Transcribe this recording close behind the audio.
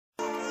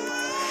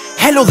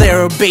Hello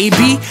there,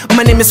 baby.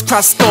 My name is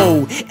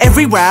Crasco.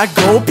 Everywhere I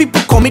go,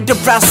 people call me the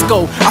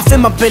Rascal. I fill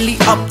my belly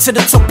up to the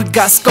top of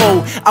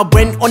Glasgow. I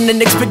went on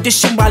an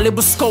expedition while it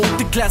was cold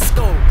to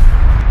Glasgow.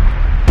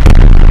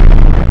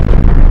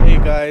 Hey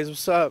guys,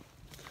 what's up?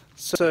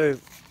 So,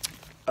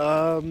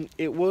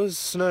 it was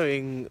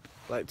snowing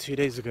like 2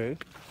 days ago,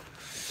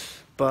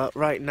 but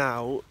right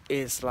now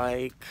it's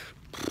like,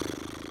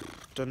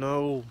 don't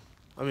know.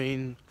 I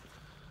mean,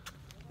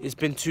 it's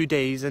been 2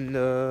 days and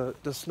the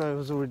snow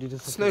has already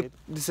disappeared.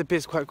 Snow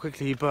disappears quite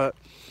quickly, but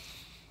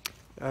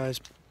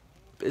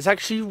it's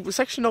actually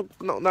not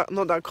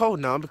that cold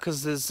now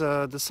because there's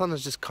the sun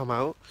has just come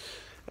out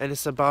and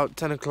it's about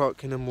 10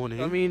 o'clock in the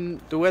morning. I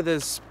mean, the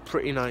weather's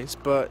pretty nice,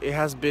 but it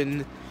has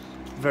been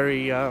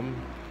very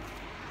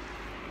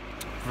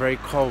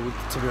cold,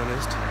 to be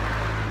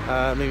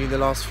honest. Maybe the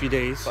last few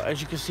days. But as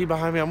you can see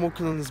behind me, I'm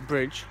walking on this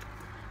bridge.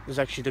 There's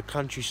actually the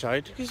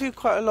countryside. You can see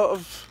quite a lot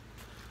of,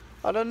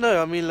 I don't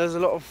know, I mean, there's a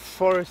lot of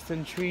forest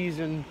and trees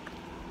and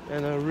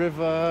a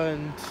river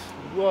and,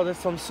 well, there's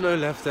some snow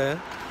left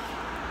there.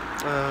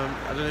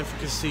 I don't know if you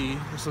can see,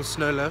 there's some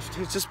snow left.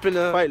 It's just been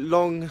a quite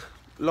long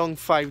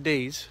 5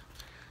 days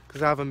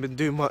because I haven't been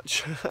doing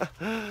much.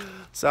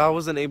 So I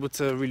wasn't able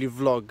to really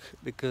vlog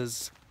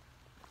because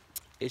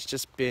it's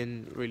just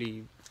been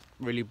really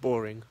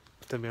boring,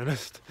 to be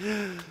honest.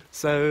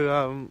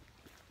 So,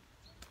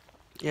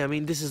 yeah, I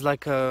mean, this is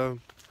like a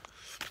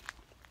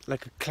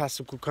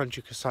classical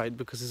countryside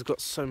because it's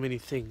got so many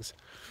things.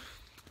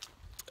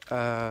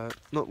 Not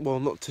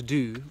to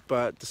do,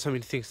 but there's so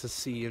many things to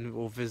see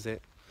or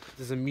visit.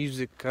 There's a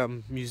music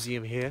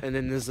museum here, and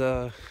then there's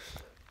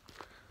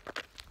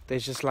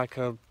just like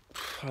a,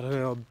 I don't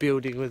know, a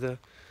building with a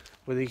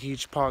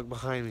huge park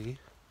behind me,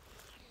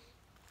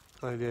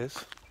 like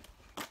this.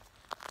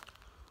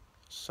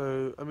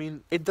 So I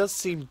mean, it does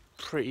seem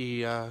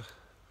pretty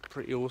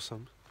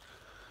awesome.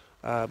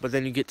 But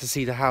then you get to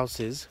see the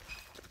houses,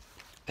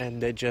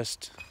 and they're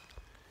just,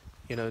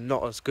 you know,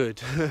 not as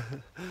good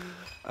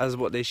as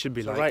what they should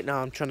be like. Right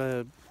now I'm trying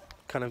to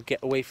kind of get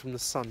away from the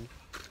sun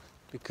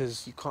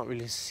because you can't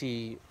really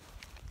see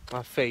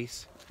my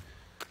face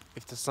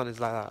if the sun is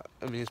like that.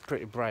 I mean, it's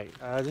pretty bright.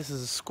 This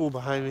is a school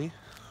behind me.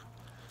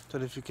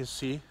 Don't know if you can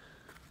see.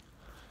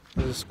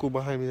 There's a school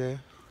behind me there.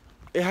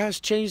 It has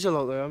changed a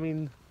lot though. I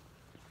mean,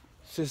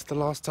 since the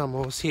last time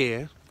I was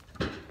here,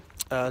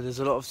 there's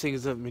a lot of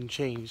things that have been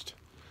changed,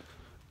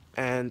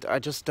 and I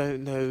just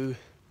don't know.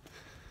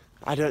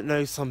 I don't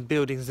know some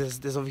buildings.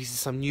 There's obviously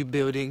some new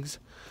buildings,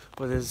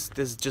 but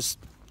there's just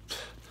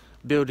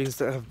buildings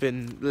that have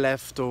been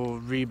left or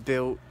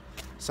rebuilt,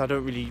 so I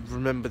don't really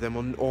remember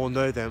them or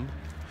know them.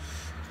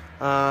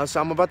 So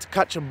I'm about to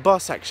catch a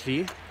bus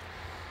actually,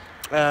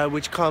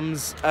 which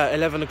comes at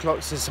 11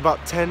 o'clock. So it's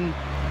about 10.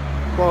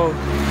 Well,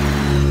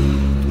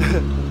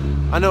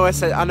 I know I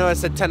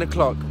said 10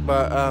 o'clock,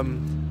 but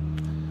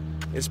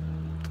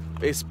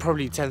it's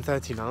probably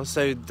 10:30 now.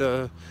 So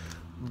the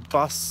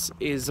bus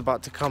is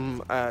about to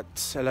come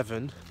at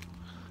 11.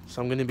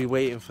 So I'm going to be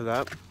waiting for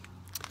that.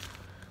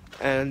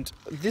 And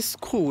this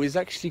school is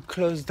actually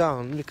closed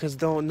down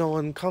because no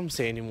one comes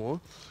here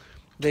anymore.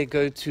 They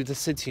go to the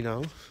city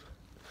now.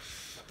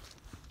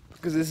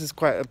 Because this is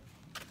quite a,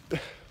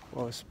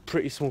 well, it's a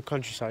pretty small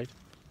countryside.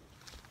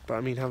 But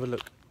I mean, have a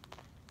look.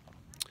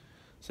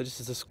 So this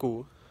is the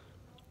school.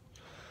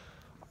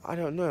 I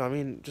don't know, I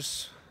mean,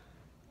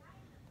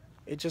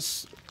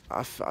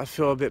 I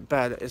feel a bit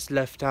bad that it's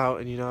left out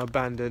and, you know,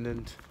 abandoned,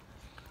 and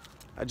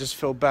I just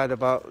feel bad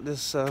about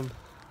this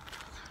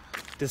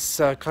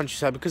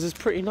countryside because it's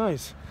pretty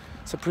nice.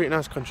 It's a pretty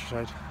nice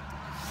countryside.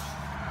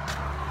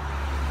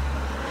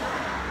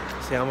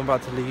 See, I'm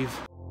about to leave.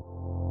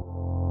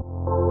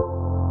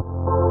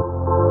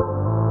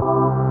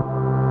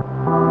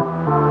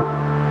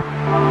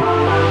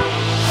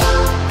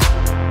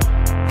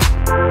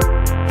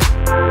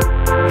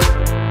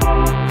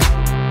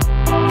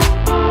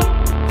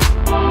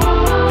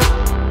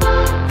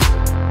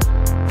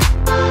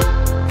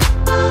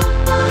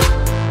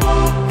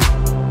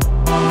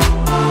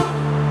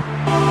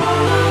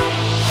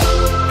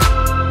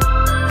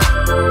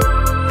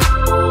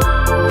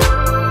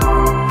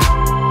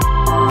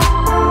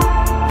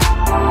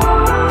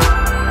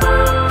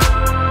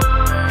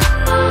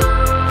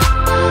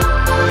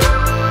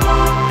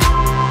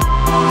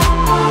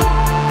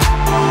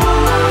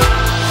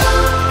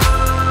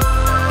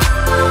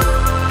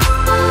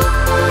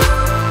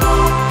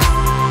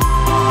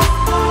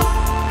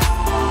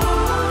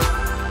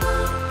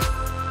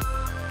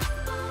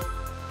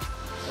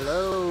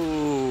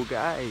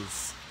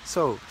 Guys,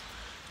 so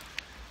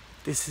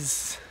this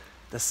is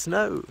the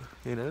snow,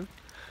 you know.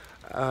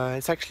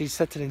 It's actually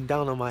settling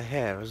down on my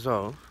hair as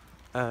well.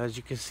 As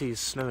you can see,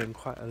 it's snowing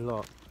quite a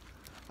lot.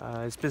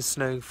 It's been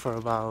snowing for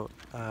about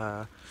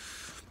I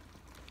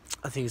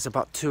think it's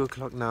about 2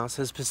 o'clock now,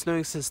 so it's been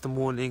snowing since the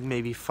morning,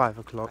 maybe 5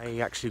 o'clock. I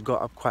actually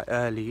got up quite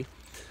early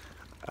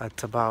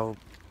at about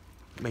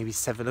maybe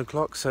 7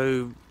 o'clock,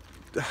 so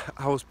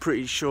I was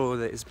pretty sure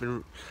that it's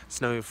been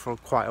snowing for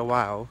quite a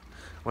while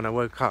when I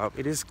woke up.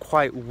 It is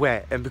quite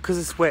wet, and because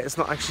it's wet, it's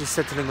not actually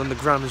settling on the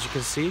ground, as you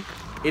can see.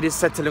 It is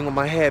settling on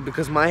my hair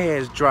because my hair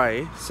is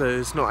dry, so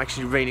it's not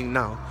actually raining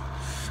now.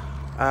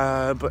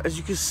 But as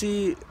you can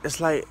see, it's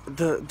like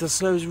the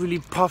snow is really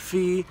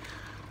puffy,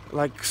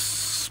 like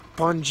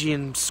spongy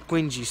and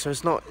squingy. So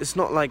it's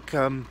not like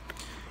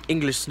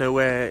English snow,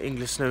 where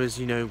English snow is,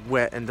 you know,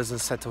 wet and doesn't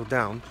settle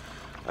down.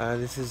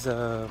 This is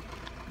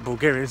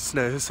Bulgarian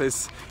snow, so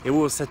it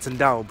will settle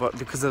down, but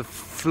because of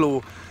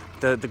floor,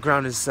 the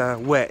ground is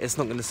wet, it's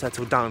not going to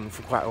settle down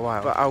for quite a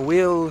while. But I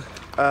will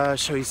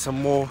show you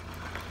some more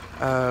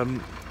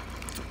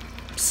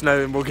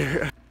snow in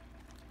Bulgaria.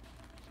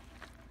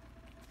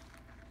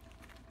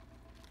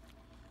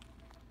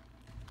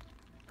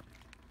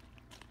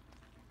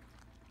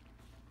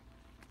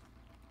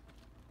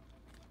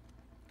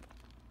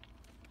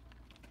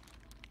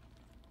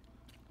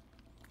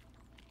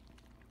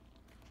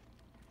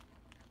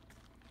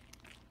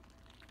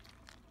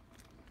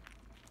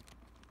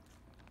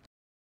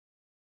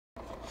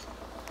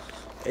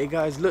 Hey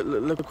guys, look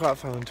what I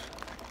found.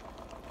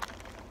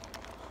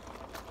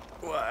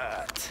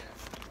 What?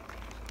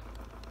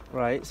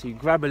 Right, so you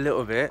grab a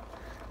little bit,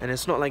 and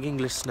it's not like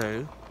English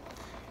snow.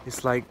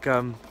 It's like,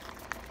 you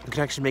can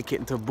actually make it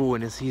into a ball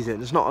and it's easy.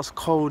 It's not as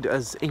cold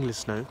as English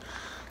snow.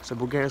 So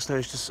Bulgarian snow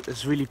is just,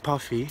 it's really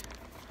puffy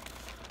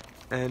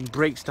and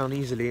breaks down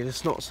easily, and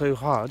it's not so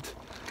hard.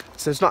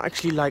 So it's not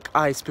actually like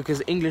ice,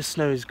 because English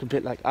snow is a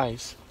bit like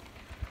ice.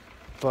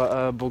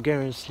 But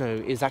Bulgarian snow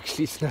is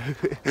actually snow.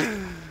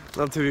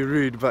 Not to be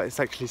rude, but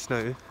it's actually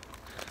snow.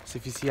 So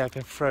if you see, I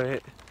can throw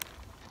it,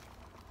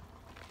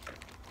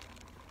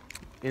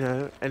 you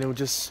know, and it will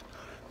just,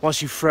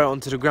 once you throw it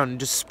onto the ground, it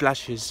just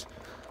splashes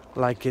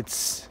like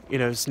it's, you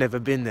know, it's never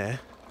been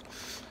there,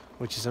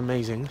 which is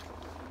amazing.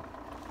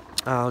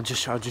 I'll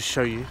just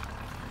show you.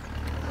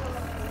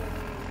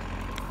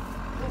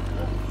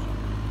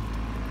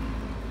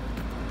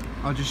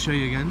 I'll just show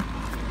you again.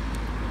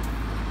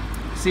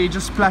 See, it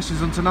just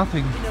splashes onto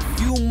nothing. In a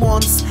few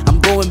months, I'm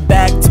going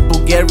back to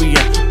Bulgaria.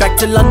 Back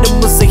to London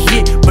was a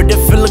hit, but I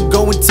feel like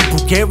going to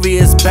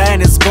Bulgaria is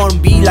bad. It's gonna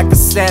be like a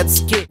sad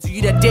skit. To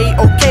you that day,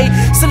 okay?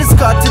 So let's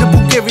go out to the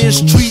Bulgarian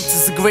streets.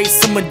 It's a great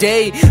summer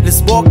day.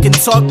 Let's walk and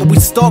talk, but we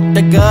stalk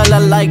the girl I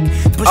like.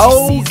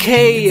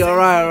 Okay,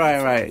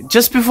 alright.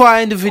 Just before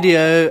I end the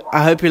video,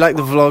 I hope you like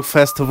the vlog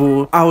first of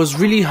all. I was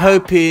really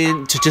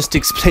hoping to just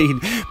explain,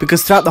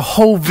 because throughout the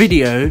whole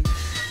video,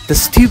 the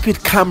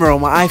stupid camera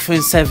on my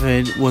iPhone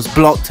 7 was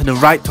blocked in the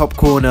right top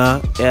corner.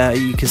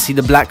 You can see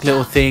the black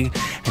little thing,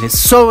 and it's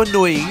so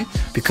annoying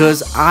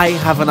because I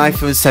have an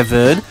iPhone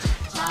 7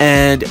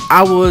 and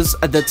I was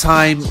at the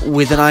time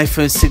with an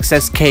iPhone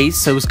 6s case,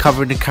 so it was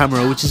covering the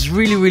camera, which is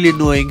really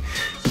annoying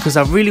because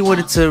I really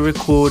wanted to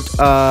record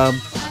a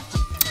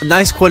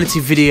nice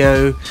quality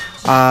video.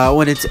 I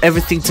wanted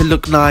everything to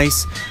look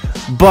nice,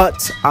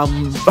 but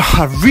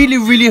I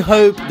really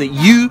hope that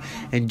you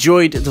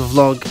enjoyed the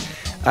vlog.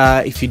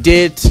 If you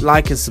did,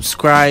 like and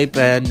subscribe,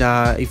 and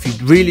if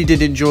you really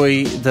did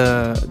enjoy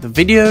the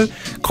video,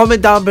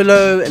 comment down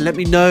below and let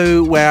me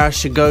know where I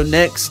should go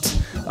next,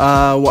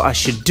 what I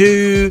should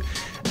do,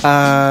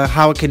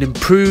 how I can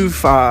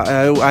improve.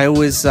 I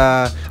always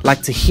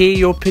like to hear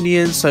your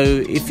opinion, so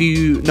if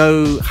you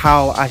know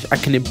how I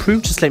can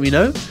improve, just let me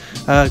know,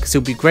 because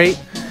it'll be great.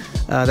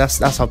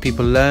 That's how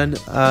people learn.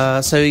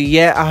 So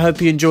yeah, I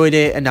hope you enjoyed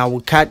it, and I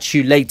will catch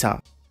you later.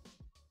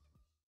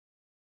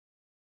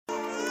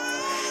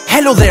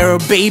 Hello there,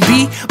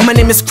 baby. My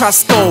name is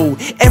Crasto.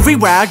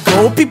 Everywhere I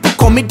go, people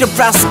call me the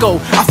Rascal.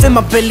 I fill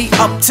my belly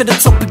up to the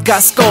top of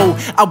Glasgow.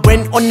 I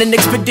went on an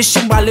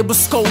expedition while it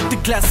was cold to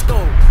Glasgow.